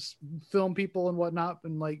like film people and whatnot,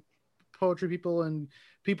 and like poetry people and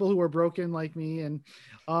people who are broken like me. And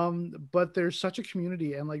but there's such a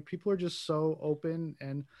community, and like people are just so open.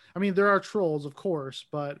 And I mean, there are trolls, of course,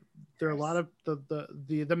 but there are a lot of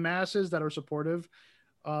the masses that are supportive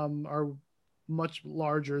are much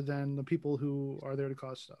larger than the people who are there to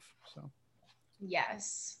cause stuff. So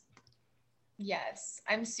yes,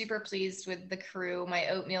 I'm super pleased with the crew, my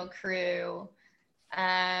oatmeal crew.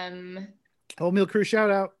 Oatmeal crew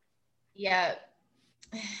shout out. Yeah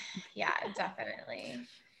definitely.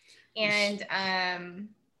 And I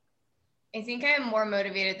think I'm more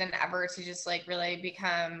motivated than ever to just like really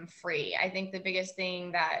become free. I think the biggest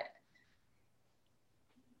thing that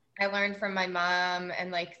I learned from my mom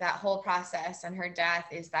and like that whole process and her death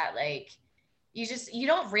is that like you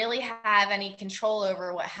don't really have any control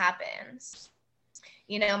over what happens.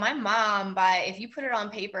 You know, my mom, if you put it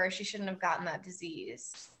on paper, she shouldn't have gotten that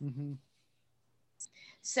disease. Mm-hmm.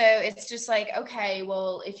 So it's just like, okay,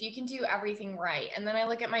 well, if you can do everything right. And then I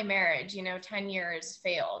look at my marriage, you know, 10 years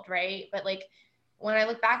failed, right? But like, when I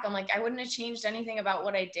look back, I'm like, I wouldn't have changed anything about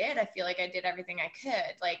what I did. I feel like I did everything I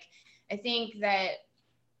could. Like, I think that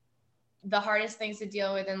the hardest things to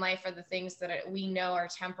deal with in life are the things that we know are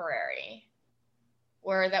temporary,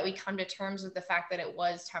 or that we come to terms with the fact that it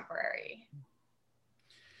was temporary.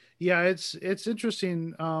 Yeah, it's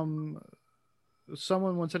interesting.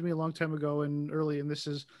 Someone once said to me a long time ago and this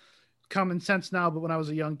is common sense now, but when I was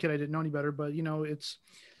a young kid, I didn't know any better. But you know, it's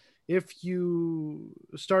if you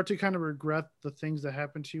start to kind of regret the things that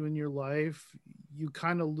happened to you in your life, you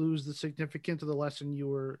kind of lose the significance of the lesson you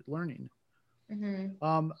were learning.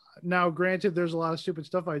 Mm-hmm. Now, granted, there's a lot of stupid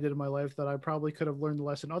stuff I did in my life that I probably could have learned the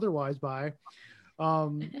lesson otherwise by,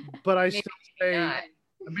 But I still say,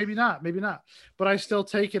 maybe not, but I still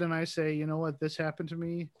take it and I say, you know what, this happened to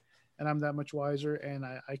me and I'm that much wiser, and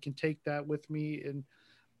I can take that with me. And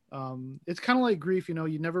it's kind of like grief, you know,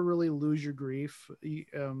 you never really lose your grief.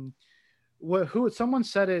 Someone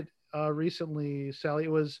said it recently, Sally,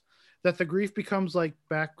 it was that the grief becomes like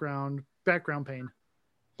background pain.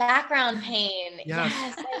 Background pain.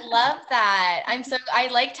 Yes, I love that. I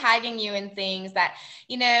like tagging you in things that,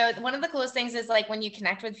 you know, one of the coolest things is like when you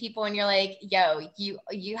connect with people and you're like, yo,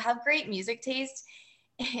 you have great music taste.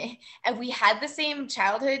 And we had the same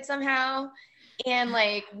childhood somehow. And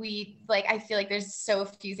like, I feel like there's so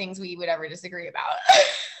few things we would ever disagree about.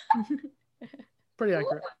 Pretty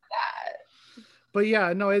accurate. But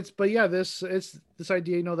yeah, no, it's this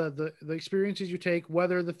idea, you know, that the experiences you take,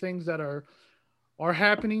 whether the things that are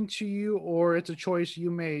happening to you or it's a choice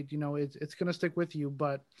you made, you know, it's going to stick with you,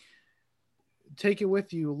 but take it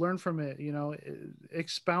with you, learn from it, you know,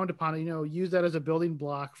 expound upon it, you know, use that as a building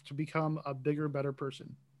block to become a bigger, better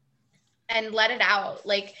person. And let it out.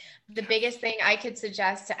 Like the biggest thing I could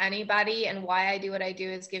suggest to anybody, and why I do what I do,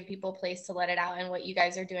 is give people a place to let it out. And what you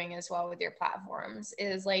guys are doing as well with your platforms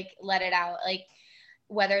is like, let it out. Like,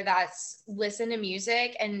 whether that's listen to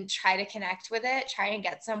music and try to connect with it, try and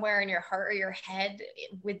get somewhere in your heart or your head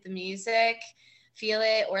with the music, feel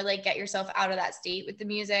it, or like get yourself out of that state with the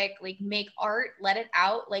music, like make art, let it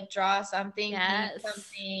out, like draw something, paint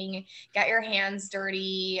something, get your hands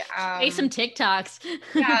dirty, make some TikToks.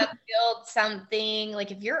 Yeah, build something.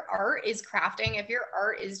 Like if your art is crafting, if your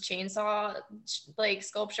art is chainsaw like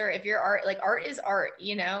sculpture, if your art is art,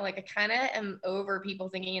 you know, like I kind of am over people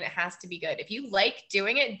thinking it has to be good. If you like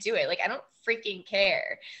doing it, do it. Like I don't freaking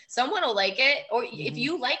care. Someone will like it, or if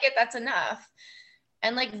you like it, that's enough.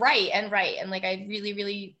 And like write. And like I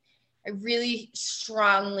really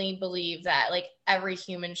strongly believe that like every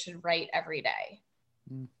human should write every day.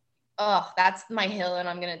 Oh, that's my hill and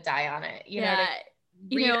I'm gonna die on it. You know,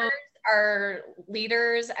 readers are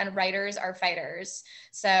leaders and writers are fighters.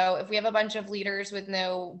 So if we have a bunch of leaders with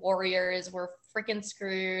no warriors, we're freaking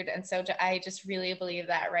screwed. And so I just really believe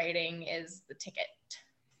that writing is the ticket.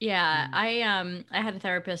 Yeah, I had a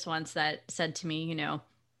therapist once that said to me, you know,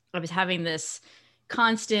 I was having this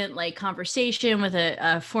constant like conversation with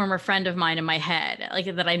a former friend of mine in my head, like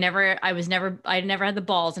that I never had the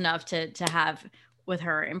balls enough to have with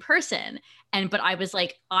her in person. But I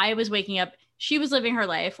was waking up, she was living her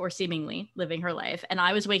life, or seemingly living her life, and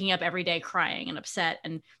I was waking up every day crying and upset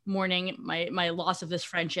and mourning my loss of this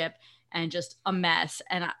friendship and just a mess.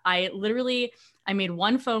 And I made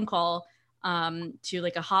one phone call to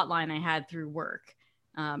like a hotline I had through work,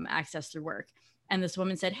 access through work. And this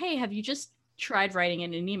woman said, "Hey, have you just tried writing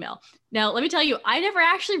in an email?" Now, let me tell you, I never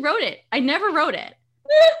actually wrote it.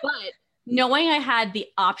 But knowing I had the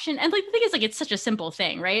option, and like the thing is, like, it's such a simple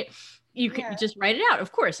thing, right? You could just write it out.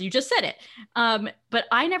 Of course, you just said it. But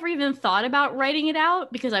I never even thought about writing it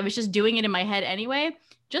out because I was just doing it in my head anyway.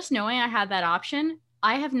 Just knowing I had that option,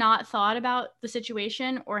 I have not thought about the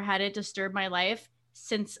situation or had it disturb my life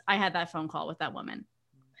since I had that phone call with that woman.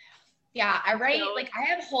 Yeah, I write, like I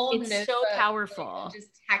have whole notes. It's so powerful. Just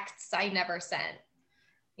texts I never sent,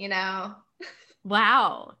 you know?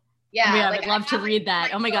 Wow. Yeah. I would love to read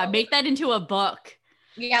that. Oh my God, make that into a book.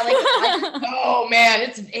 Yeah, like oh man,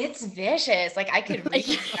 it's vicious. Like I could read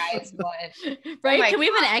you guys one. Right? Can we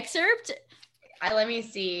have an excerpt? Let me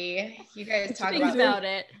see. You guys talk about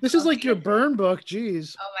it. This is like your burn book.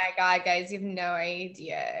 Jeez. Oh my God, guys, you have no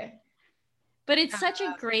idea. But it's such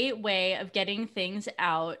a great way of getting things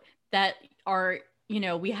out that are, you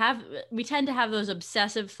know, we tend to have those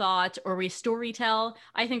obsessive thoughts, or we storytell.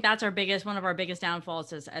 I think that's one of our biggest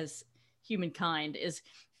downfalls as humankind is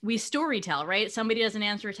we storytell, right? Somebody doesn't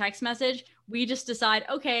answer a text message. We just decide,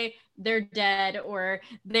 okay, they're dead, or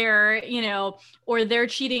they're, you know, or they're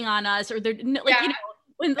cheating on us, or they're like, you know,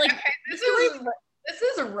 when like, okay, this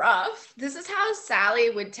is rough. This is how Sally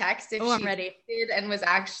would text if I'm ready. Did and was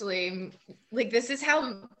actually like, this is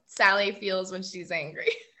how Sally feels when she's angry.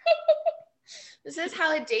 This is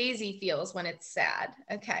how a daisy feels when it's sad.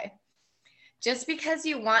 Okay. Just because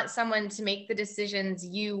you want someone to make the decisions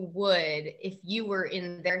you would if you were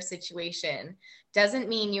in their situation doesn't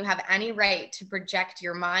mean you have any right to project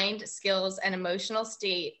your mind, skills, and emotional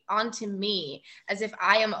state onto me as if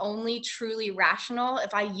I am only truly rational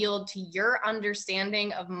if I yield to your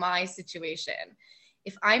understanding of my situation.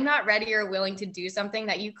 If I'm not ready or willing to do something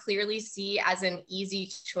that you clearly see as an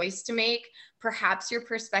easy choice to make, perhaps your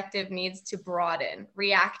perspective needs to broaden.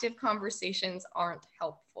 Reactive conversations aren't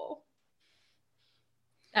helpful.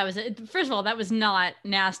 That was it. First of all, that was not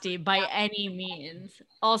nasty by any means.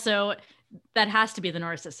 Also, that has to be the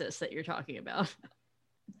narcissist that you're talking about.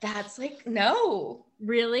 That's like, no.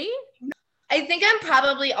 Really? I think I'm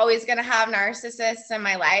probably always going to have narcissists in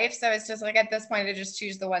my life. So it's just like at this point, I just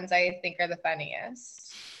choose the ones I think are the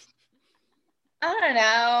funniest. I don't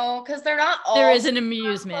know. Cause they're not all. There is an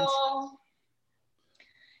amusement.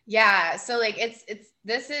 Yeah. So like,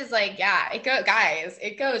 this is like, yeah, it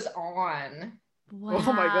goes on. Wow.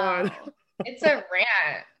 Oh my God. It's a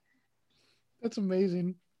rant. That's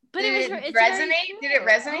amazing. But did it resonate? Did it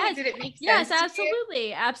resonate? Yes. Did it make sense? Yes,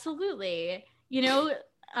 absolutely. Absolutely. You know,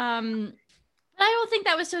 I don't think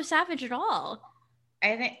that was so savage at all.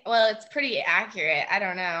 I think, well, it's pretty accurate. I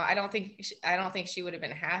don't know. I don't think she would have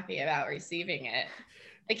been happy about receiving it.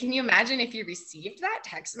 Like, can you imagine if you received that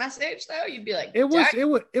text message though? You'd be like, it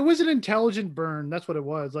was an intelligent burn. That's what it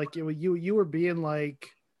was. Like you were being like,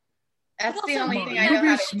 that's the only thing I know. You were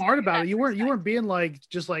being smart about it. You weren't being like,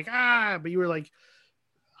 just like, but you were like,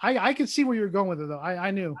 I could see where you were going with it though. I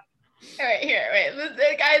knew. All right,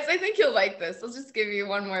 wait, guys, I think you'll like this. I'll just give you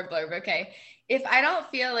one more blurb. Okay. If I don't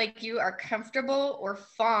feel like you are comfortable or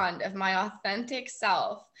fond of my authentic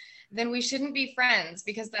self, then we shouldn't be friends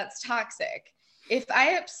because that's toxic. If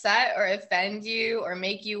I upset or offend you or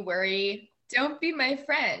make you worry, don't be my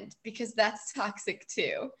friend because that's toxic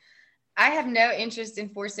too. I have no interest in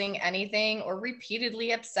forcing anything or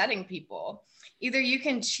repeatedly upsetting people. Either you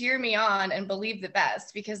can cheer me on and believe the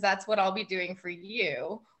best because that's what I'll be doing for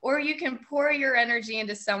you, or you can pour your energy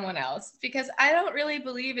into someone else because I don't really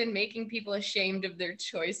believe in making people ashamed of their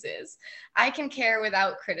choices. I can care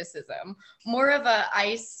without criticism, more of a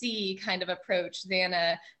I see kind of approach than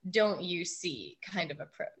a don't you see kind of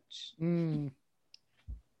approach.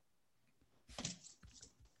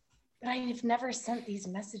 But I've never sent these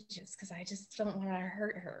messages because I just don't want to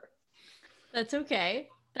hurt her. That's okay.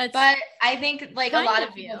 But I think like a lot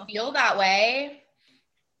of people feel that way.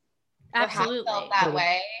 Absolutely. Felt that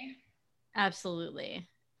way. Absolutely.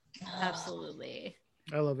 Absolutely.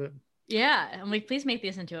 I love it. Yeah. I'm like, please make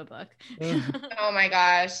this into a book. Oh my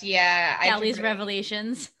gosh. Yeah. Sally's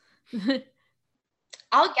revelations.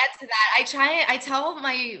 I'll get to that. I tell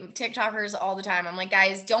my TikTokers all the time. I'm like,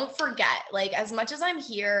 guys, don't forget, like, as much as I'm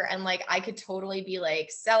here and like, I could totally be like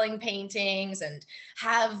selling paintings and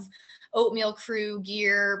have Oatmeal Crew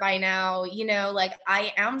gear by now, you know, like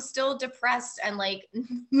I am still depressed and like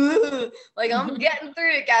like I'm getting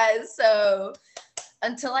through it, guys. So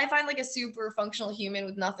until I find like a super functional human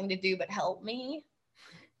with nothing to do but help me,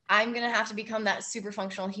 I'm gonna have to become that super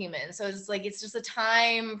functional human. So it's like, it's just a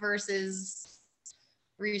time versus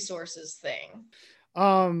resources thing.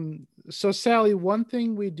 So Sally, one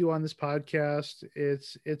thing we do on this podcast,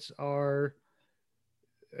 it's our,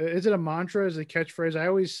 is it a mantra? Is it a catchphrase? I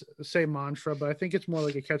always say mantra, but I think it's more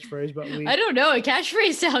like a catchphrase. But I don't know. A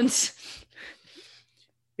catchphrase sounds.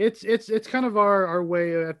 It's kind of our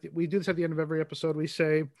way. We do this at the end of every episode. We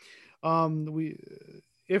say,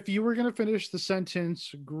 if you were going to finish the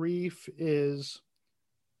sentence, grief is,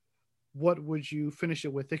 what would you finish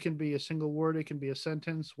it with? It can be a single word. It can be a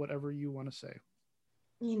sentence, whatever you want to say.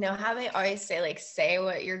 You know how they always say, like, say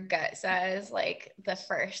what your gut says, like the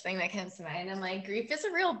first thing that comes to mind. I'm like, grief is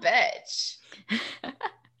a real bitch.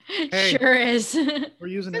 Hey, sure is. We're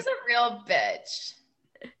using it. It's a real bitch.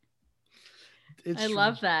 I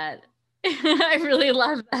love that. I really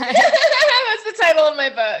love that. That's the title of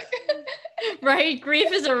my book. Right?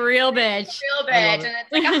 Grief is a real bitch. Real bitch. And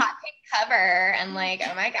it's like a hot pink cover. And like,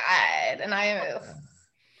 oh my God. And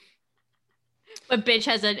but bitch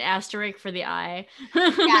has an asterisk for the eye.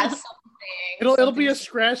 Yeah, it'll be a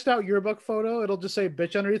scratched out yearbook photo. It'll just say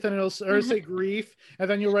bitch underneath, and it'll say grief, and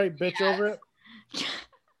then you'll write bitch over it.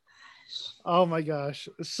 Oh my gosh.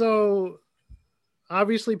 So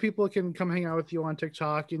obviously people can come hang out with you on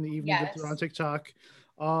TikTok in the evening if you're on TikTok.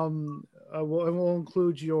 We'll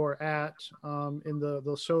include your in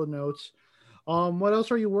the show notes. What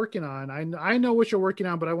else are you working on? I know what you're working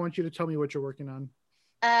on, but I want you to tell me what you're working on.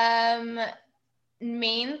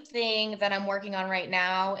 Main thing that I'm working on right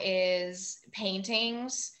now is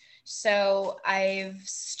paintings. So I've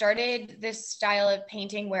started this style of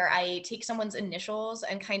painting where I take someone's initials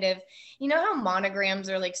and kind of, you know how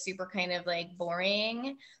monograms are like super kind of like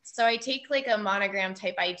boring. So I take like a monogram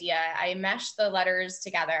type idea, I mesh the letters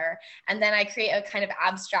together, and then I create a kind of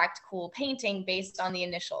abstract, cool painting based on the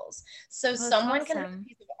initials. So someone can have a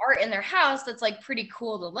piece of art in their house that's like pretty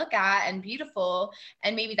cool to look at and beautiful.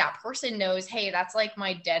 And maybe that person knows, hey, that's like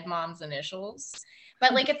my dead mom's initials.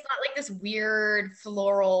 But like, it's not like this weird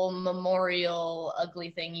floral memorial ugly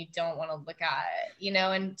thing you don't want to look at, you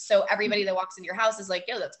know? And so everybody that walks into your house is like,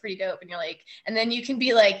 yo, that's pretty dope. And you're like, and then you can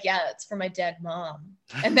be like, yeah, that's for my dead mom.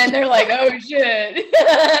 And then they're like, oh shit.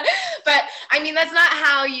 But I mean, that's not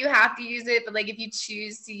how you have to use it. But like, if you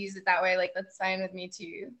choose to use it that way, like that's fine with me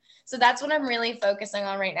too. So that's what I'm really focusing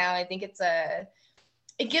on right now. I think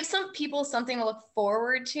it gives some people something to look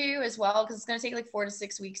forward to as well, because it's going to take like 4 to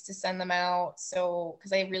 6 weeks to send them out. So,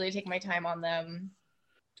 because I really take my time on them.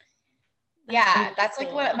 That's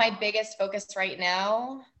like what my biggest focus right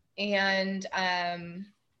now. And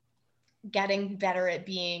getting better at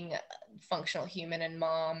being a functional human and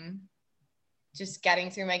mom, just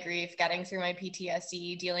getting through my grief, getting through my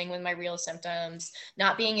PTSD, dealing with my real symptoms,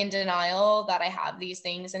 not being in denial that I have these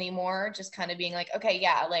things anymore, just kind of being like, okay,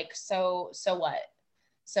 yeah, like, so what?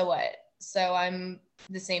 So what? So I'm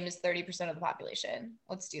the same as 30% of the population.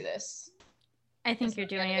 Let's do this. I think you're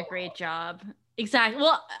doing a great job. Exactly.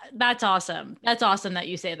 Well, that's awesome. That's awesome that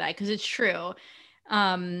you say that, because it's true.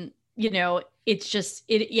 You know, it's just,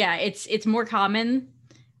 it's more common,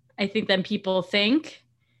 I think, than people think.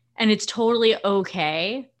 And it's totally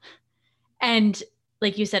okay. And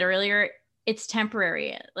like you said earlier, it's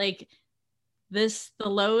temporary. Like, the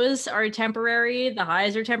lows are temporary, the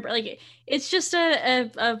highs are temporary. Like, it's just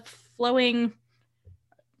a flowing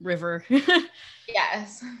river.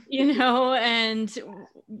 Yes. You know, and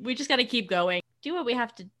we just got to keep going, do what we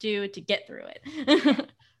have to do to get through it.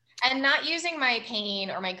 And not using my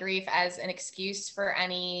pain or my grief as an excuse for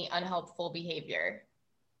any unhelpful behavior.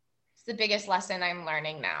 It's the biggest lesson I'm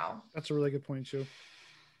learning now. That's a really good point too.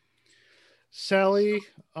 Sally,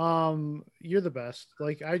 you're the best.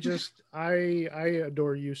 Like, I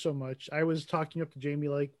adore you so much. I was talking up to Jamie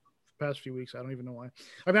like the past few weeks. I don't even know why.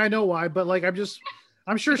 I mean, I know why, but like,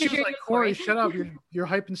 I'm sure she was like, Corey, shut up. You're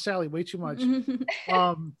hyping Sally way too much.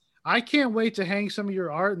 I can't wait to hang some of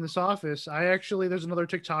your art in this office. There's another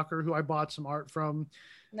TikToker who I bought some art from.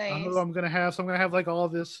 Nice. Who I'm going to have. So I'm going to have like all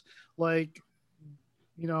this, like,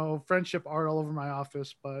 you know, friendship art all over my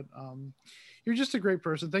office, but, you're just a great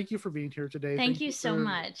person. Thank you for being here today. Thank you so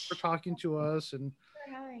much for talking to us and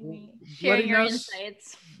for having me. Sharing your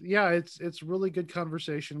insights. Yeah, it's really good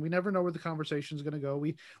conversation. We never know where the conversation is going to go.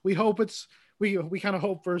 We hope we kind of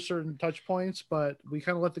hope for certain touch points, but we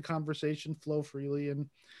kind of let the conversation flow freely. And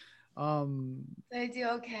I do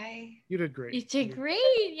okay. You did great. You did great.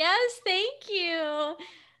 Yes, thank you.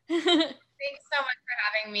 Thanks so much for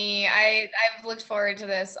having me. I've looked forward to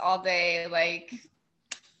this all day. Like,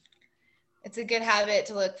 it's a good habit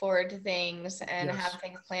to look forward to things and have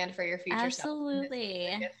things planned for your future.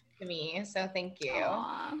 Absolutely. To me. So thank you.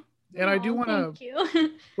 Aww. And I do want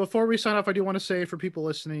to, before we sign off, I do want to say for people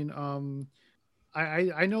listening,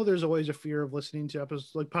 I know there's always a fear of listening to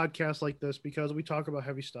episodes like podcasts like this, because we talk about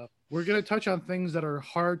heavy stuff. We're going to touch on things that are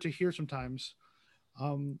hard to hear sometimes.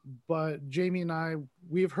 But Jamie and I,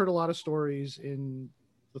 we've heard a lot of stories in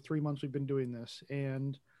the 3 months we've been doing this.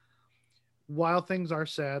 And while things are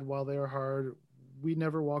sad, while they are hard, we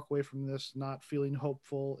never walk away from this not feeling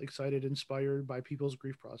hopeful, excited, inspired by people's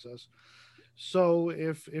grief process. So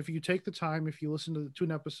if you take the time, if you listen to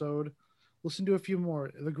an episode, listen to a few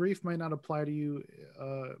more. The grief might not apply to you.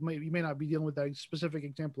 You may not be dealing with that specific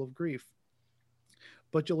example of grief,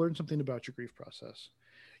 but you'll learn something about your grief process.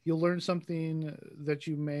 You'll learn something that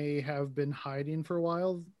you may have been hiding for a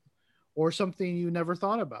while, or something you never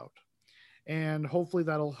thought about. And hopefully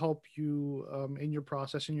that'll help you in your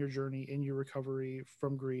process, in your journey, in your recovery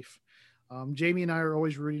from grief. Jamie and I are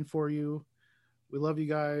always rooting for you. We love you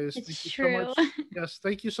guys. It's true. So much. Yes,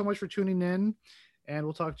 thank you so much for tuning in, and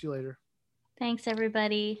we'll talk to you later. Thanks,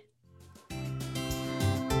 everybody.